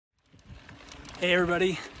Hey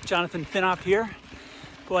everybody, Jonathan Finoff here.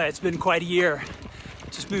 Boy, it's been quite a year.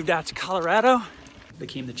 Just moved out to Colorado.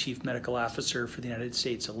 Became the Chief Medical Officer for the United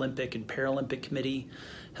States Olympic and Paralympic Committee,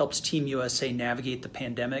 helped Team USA navigate the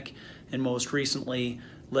pandemic, and most recently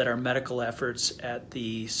led our medical efforts at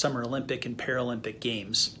the Summer Olympic and Paralympic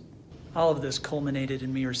Games. All of this culminated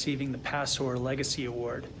in me receiving the Passor Legacy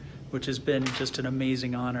Award, which has been just an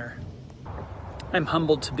amazing honor. I'm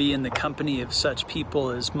humbled to be in the company of such people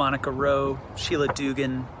as Monica Rowe, Sheila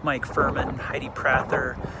Dugan, Mike Furman, Heidi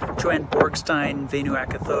Prather, Joanne Borgstein, Venu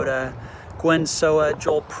Akathoda, Gwen Soa,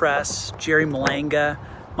 Joel Press, Jerry Malanga,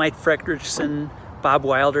 Mike Fredrickson, Bob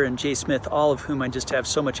Wilder, and Jay Smith, all of whom I just have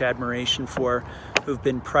so much admiration for, who've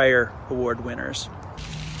been prior award winners.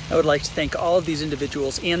 I would like to thank all of these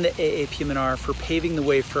individuals and the AAPM&R for paving the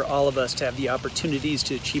way for all of us to have the opportunities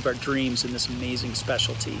to achieve our dreams in this amazing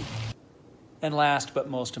specialty. And last but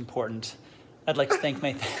most important, I'd like to thank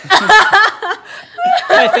my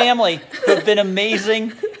family, who have been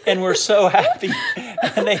amazing, and we're so happy.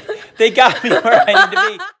 And they got me where I need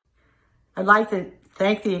to be. I'd like to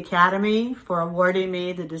thank the Academy for awarding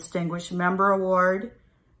me the Distinguished Member Award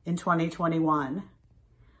in 2021.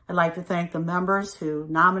 I'd like to thank the members who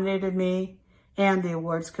nominated me and the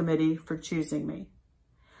awards committee for choosing me.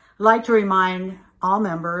 I'd like to remind all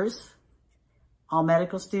members, all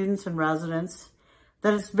medical students and residents,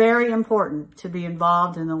 that it's very important to be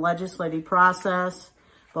involved in the legislative process,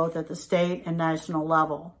 both at the state and national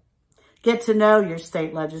level. Get to know your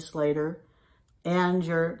state legislator and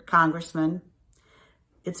your congressman.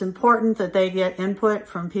 It's important that they get input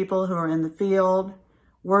from people who are in the field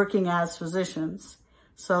working as physicians,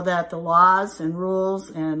 so that the laws and rules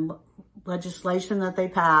and legislation that they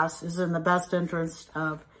pass is in the best interest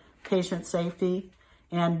of patient safety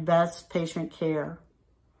and best patient care.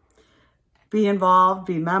 Be involved,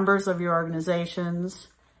 be members of your organizations,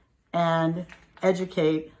 and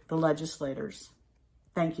educate the legislators.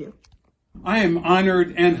 Thank you. I am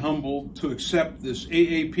honored and humbled to accept this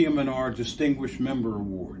AAPM&R Distinguished Member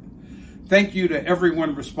Award. Thank you to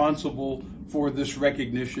everyone responsible for this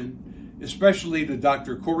recognition, especially to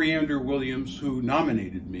Dr. Coriander Williams, who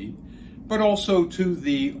nominated me, but also to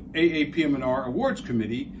the AAPM&R Awards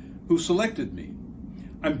Committee, who selected me.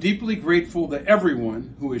 I'm deeply grateful to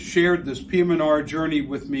everyone who has shared this PM&R journey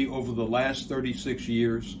with me over the last 36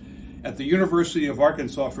 years at the University of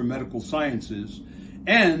Arkansas for Medical Sciences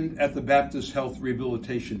and at the Baptist Health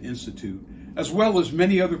Rehabilitation Institute, as well as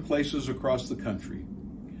many other places across the country.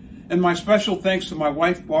 And my special thanks to my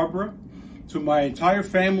wife, Barbara, to my entire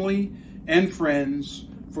family and friends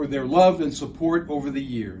for their love and support over the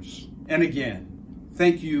years. And again,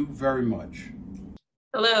 thank you very much.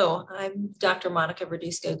 Hello, I'm Dr. Monica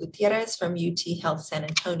Verduzco Gutierrez from UT Health San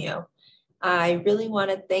Antonio. I really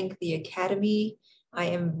want to thank the Academy. I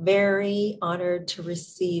am very honored to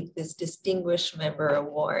receive this Distinguished Member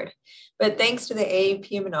Award. But thanks to the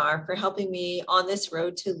AAPM&R for helping me on this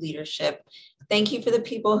road to leadership. Thank you for the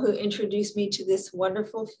people who introduced me to this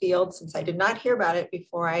wonderful field, since I did not hear about it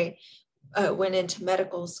before I went into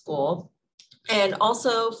medical school. And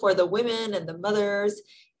also for the women and the mothers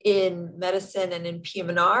in medicine and in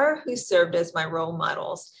PM&R who served as my role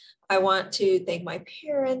models. I want to thank my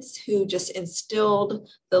parents who just instilled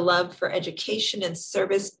the love for education and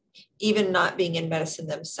service, even not being in medicine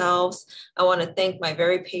themselves. I want to thank my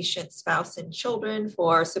very patient spouse and children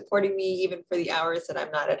for supporting me even for the hours that I'm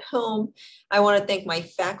not at home. I want to thank my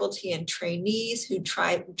faculty and trainees who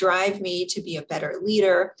drive me to be a better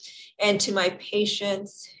leader, and to my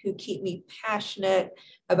patients who keep me passionate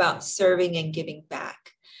about serving and giving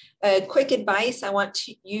back. Quick advice, I want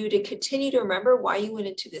you to continue to remember why you went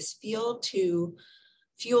into this field, to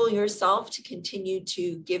fuel yourself to continue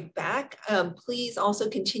to give back. Please also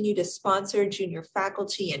continue to sponsor junior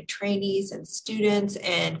faculty and trainees and students,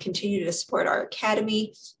 and continue to support our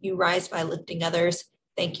Academy. You rise by lifting others.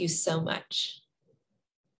 Thank you so much.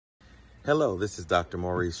 Hello, this is Dr.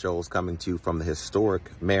 Maurice Scholes coming to you from the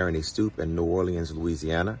historic Marigny Stoop in New Orleans,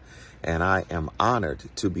 Louisiana. And I am honored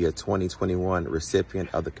to be a 2021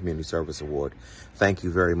 recipient of the Community Service Award. Thank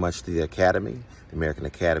you very much to the Academy, the American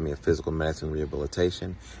Academy of Physical Medicine and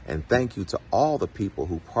Rehabilitation, and thank you to all the people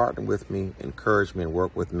who partner with me, encourage me, and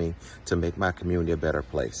work with me to make my community a better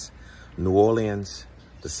place. New Orleans,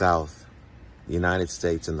 the South, the United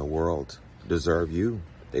States, and the world deserve you.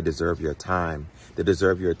 They deserve your time, they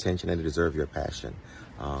deserve your attention, and they deserve your passion.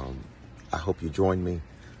 I hope you join me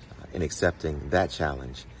in accepting that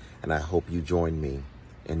challenge. And I hope you join me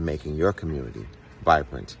in making your community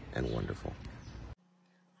vibrant and wonderful.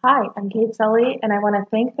 Hi, I'm Kate Sully, and I want to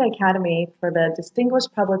thank the Academy for the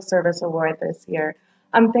Distinguished Public Service Award this year.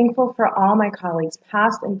 I'm thankful for all my colleagues,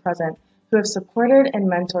 past and present, who have supported and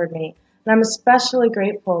mentored me, and I'm especially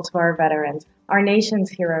grateful to our veterans, our nation's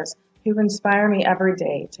heroes, who inspire me every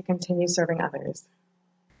day to continue serving others.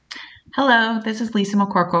 Hello, this is Lisa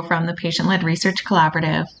McCorkle from the Patient-Led Research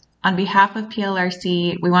Collaborative. On behalf of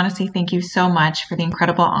PLRC, we want to say thank you so much for the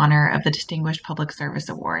incredible honor of the Distinguished Public Service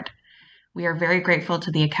Award. We are very grateful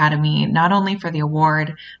to the Academy, not only for the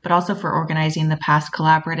award, but also for organizing the past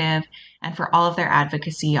collaborative and for all of their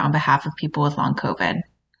advocacy on behalf of people with long COVID.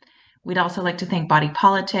 We'd also like to thank Body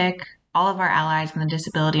Politic, all of our allies in the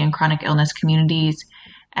disability and chronic illness communities,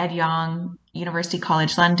 Ed Yong, University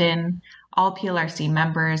College London, all PLRC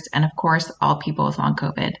members, and of course, all people with long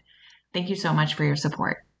COVID. Thank you so much for your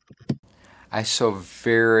support. I so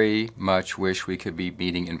very much wish we could be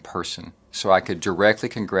meeting in person so I could directly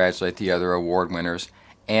congratulate the other award winners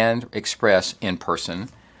and express in person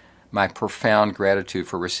my profound gratitude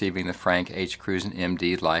for receiving the Frank H. Cruzen,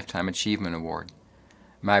 MD Lifetime Achievement Award.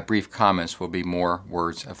 My brief comments will be more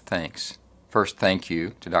words of thanks. First, thank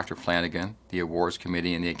you to Dr. Flanagan, the Awards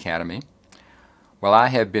Committee, and the Academy. While I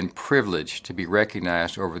have been privileged to be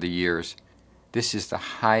recognized over the years, this is the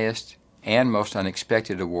highest and most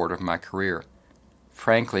unexpected award of my career.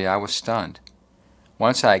 Frankly, I was stunned.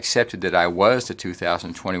 Once I accepted that I was the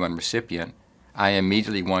 2021 recipient, I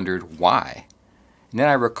immediately wondered why. And then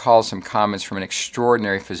I recalled some comments from an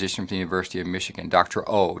extraordinary physician from the University of Michigan, Dr.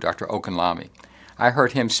 Okunlami. I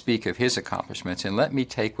heard him speak of his accomplishments, and let me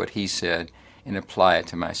take what he said and apply it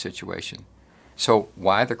to my situation. So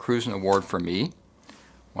why the Cruzen Award for me?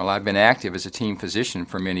 Well, I've been active as a team physician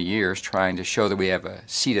for many years, trying to show that we have a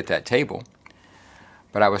seat at that table.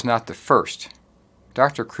 But I was not the first.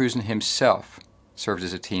 Dr. Cruzen himself served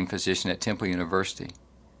as a team physician at Temple University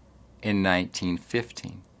in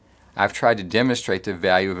 1915. I've tried to demonstrate the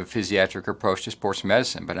value of a physiatric approach to sports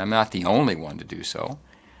medicine, but I'm not the only one to do so.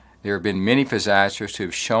 There have been many physiatrists who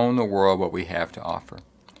have shown the world what we have to offer.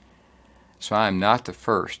 So I am not the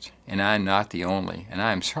first, and I am not the only, and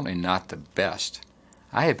I am certainly not the best.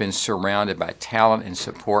 I have been surrounded by talent and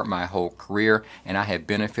support my whole career, and I have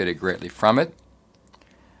benefited greatly from it.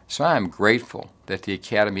 So I am grateful that the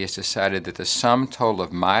Academy has decided that the sum total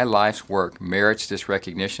of my life's work merits this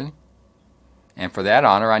recognition. And for that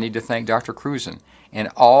honor, I need to thank Dr. Cruzen and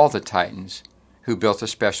all the titans who built a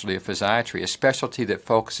specialty of physiatry, a specialty that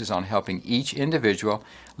focuses on helping each individual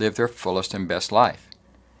live their fullest and best life,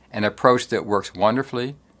 an approach that works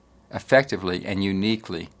wonderfully, effectively, and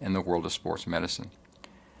uniquely in the world of sports medicine.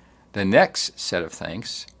 The next set of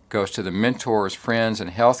thanks goes to the mentors, friends,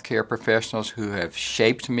 and healthcare professionals who have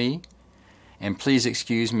shaped me. And please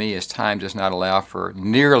excuse me as time does not allow for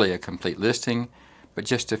nearly a complete listing, but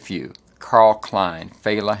just a few. Carl Klein,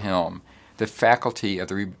 Fela Helm, the faculty of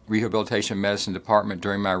the Rehabilitation Medicine Department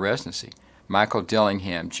during my residency, Michael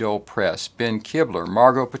Dillingham, Joel Press, Ben Kibler,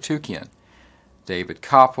 Margot Patukian, David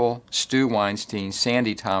Koppel, Stu Weinstein,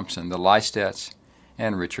 Sandy Thompson, the Lystetts,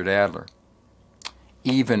 and Richard Adler.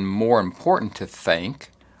 Even more important to thank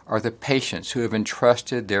are the patients who have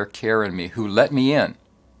entrusted their care in me, who let me in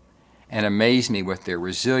and amaze me with their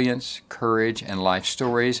resilience, courage, and life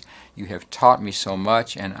stories. You have taught me so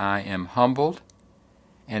much, and I am humbled.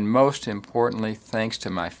 And most importantly, thanks to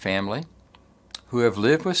my family, who have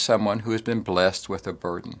lived with someone who has been blessed with a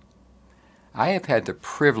burden. I have had the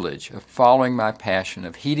privilege of following my passion,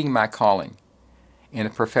 of heeding my calling, in a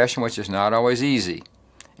profession which is not always easy,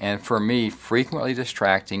 and for me, frequently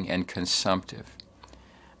distracting and consumptive.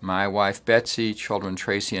 My wife Betsy, children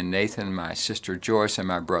Tracy and Nathan, my sister Joyce, and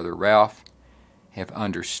my brother Ralph have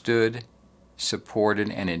understood, supported,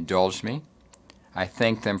 and indulged me. I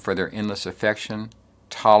thank them for their endless affection,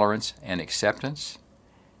 tolerance, and acceptance.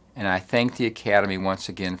 And I thank the Academy once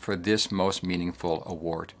again for this most meaningful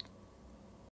award.